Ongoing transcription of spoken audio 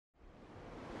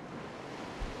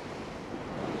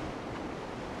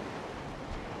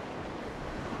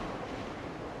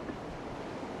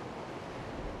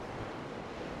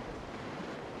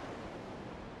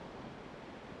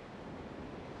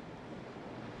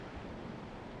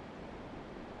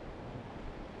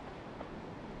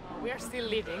We are still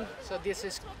leading, so this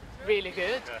is really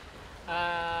good.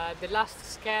 The last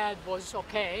scad was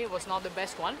okay, it was not the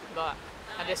best one, but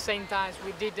at the same time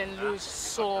we didn't lose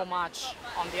so much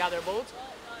on the other boat.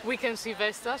 We can see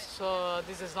Vestas, so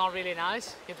this is not really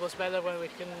nice. It was better when we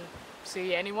couldn't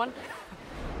see anyone.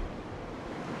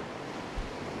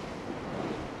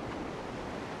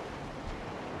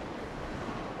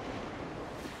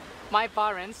 My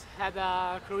parents had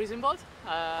a cruising boat,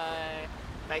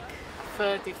 like a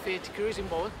 30-feet cruising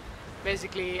boat.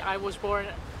 Basically, I was born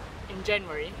in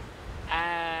January,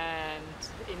 and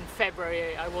in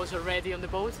February I was already on the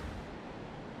boat.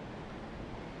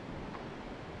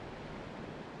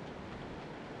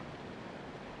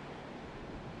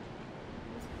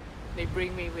 They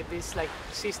bring me with this like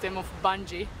system of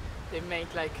bungee. They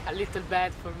make like a little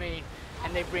bed for me,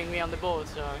 and they bring me on the boat.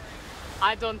 So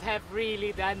I don't have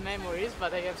really that memories,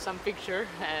 but I have some picture,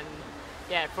 and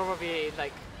yeah, probably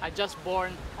like I just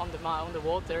born on the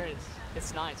water.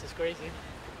 It's nice. It's crazy.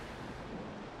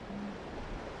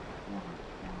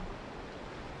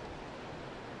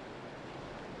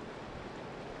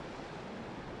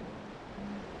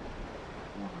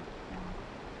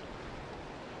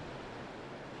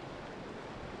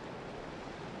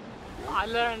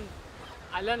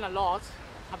 I learned a lot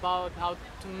about how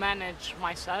to manage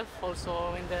myself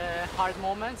also in the hard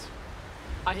moments.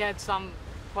 I had some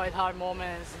quite hard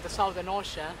moments in the Southern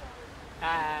Ocean,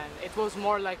 and it was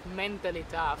more like mentally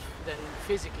tough than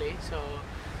physically. So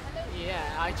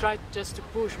yeah, I tried just to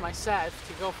push myself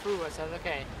to go through. I said,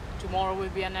 okay, tomorrow will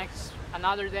be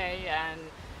another day and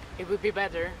it will be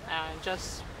better, and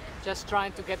just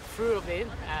trying to get through of it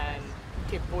and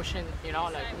keep pushing, you know,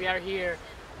 like we are here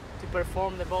to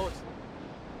perform the boat.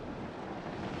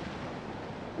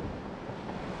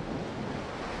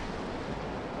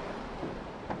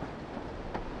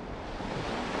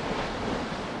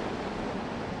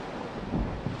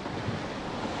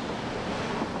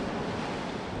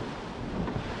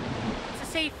 To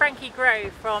see Frankie grow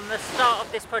from the start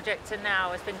of this project to now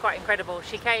has been quite incredible.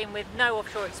 She came with no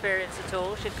offshore experience at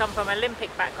all. She'd come from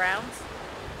Olympic backgrounds.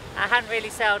 I hadn't really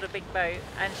sailed a big boat,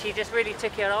 and she just really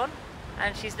took it on.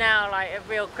 And she's now like a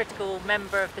real critical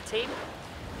member of the team.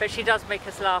 But she does make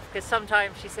us laugh, because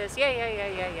sometimes she says,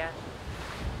 yeah.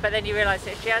 But then you realise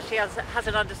that she actually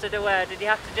hasn't understood a word, and you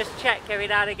have to just check every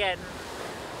now and again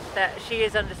that she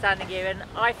is understanding you. And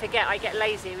I forget, I get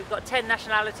lazy. We've got 10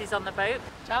 nationalities on the boat.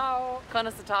 Ciao,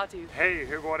 comment state? Hey,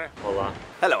 hur går det? Hola.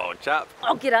 Hello, chap.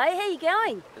 Oh, g'day, how you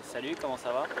going? Salut, comment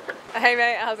ça va? Hey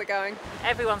mate, how's it going?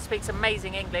 Everyone speaks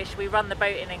amazing English. We run the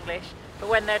boat in English. But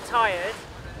when they're tired,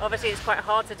 obviously it's quite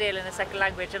hard to deal in a second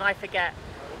language, and I forget.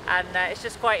 And it's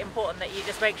just quite important that you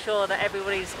just make sure that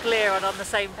everybody's clear and on the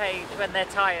same page when they're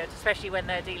tired, especially when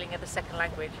they're dealing in the second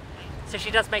language. So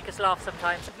she does make us laugh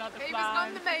sometimes. He was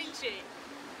on the main sheet.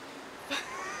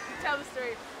 Tell the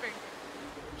story, Frank.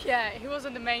 Yeah, he was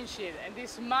on the main sheet, and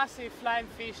this massive flying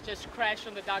fish just crashed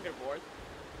on the dagger board,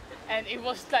 and it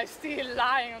was like still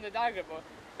lying on the dagger board,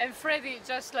 and Freddy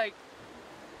just like,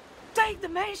 take the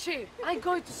main sheet, I'm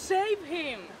going to save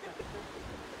him.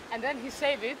 And then he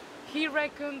saved it. He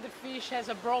reckoned the fish has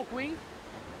a broke wing,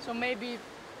 so maybe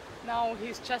now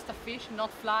he's just a fish,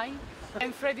 not flying.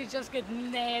 And Freddy just get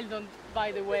nailed on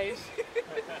by the waves.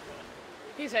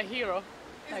 He's a hero.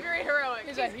 He's like, very heroic.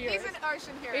 He's a hero. He's an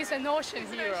ocean hero. He's an ocean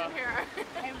He's hero. An ocean hero.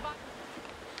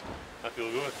 I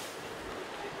feel good.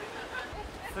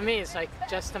 For me, it's like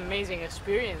just amazing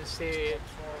experience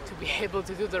to be able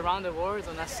to do the round the world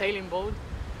on a sailing boat,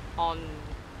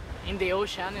 in the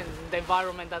ocean, and the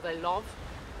environment that I love,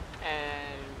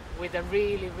 and with a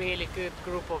really good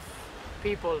group of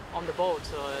people on the boat.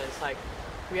 So it's like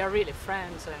we are really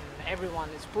friends, and everyone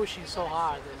is pushing so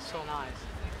hard. It's so nice.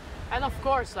 And of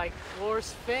course, like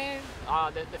worst thing,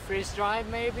 the freeze drive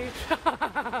maybe.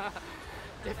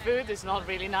 The food is not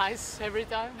really nice every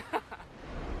time.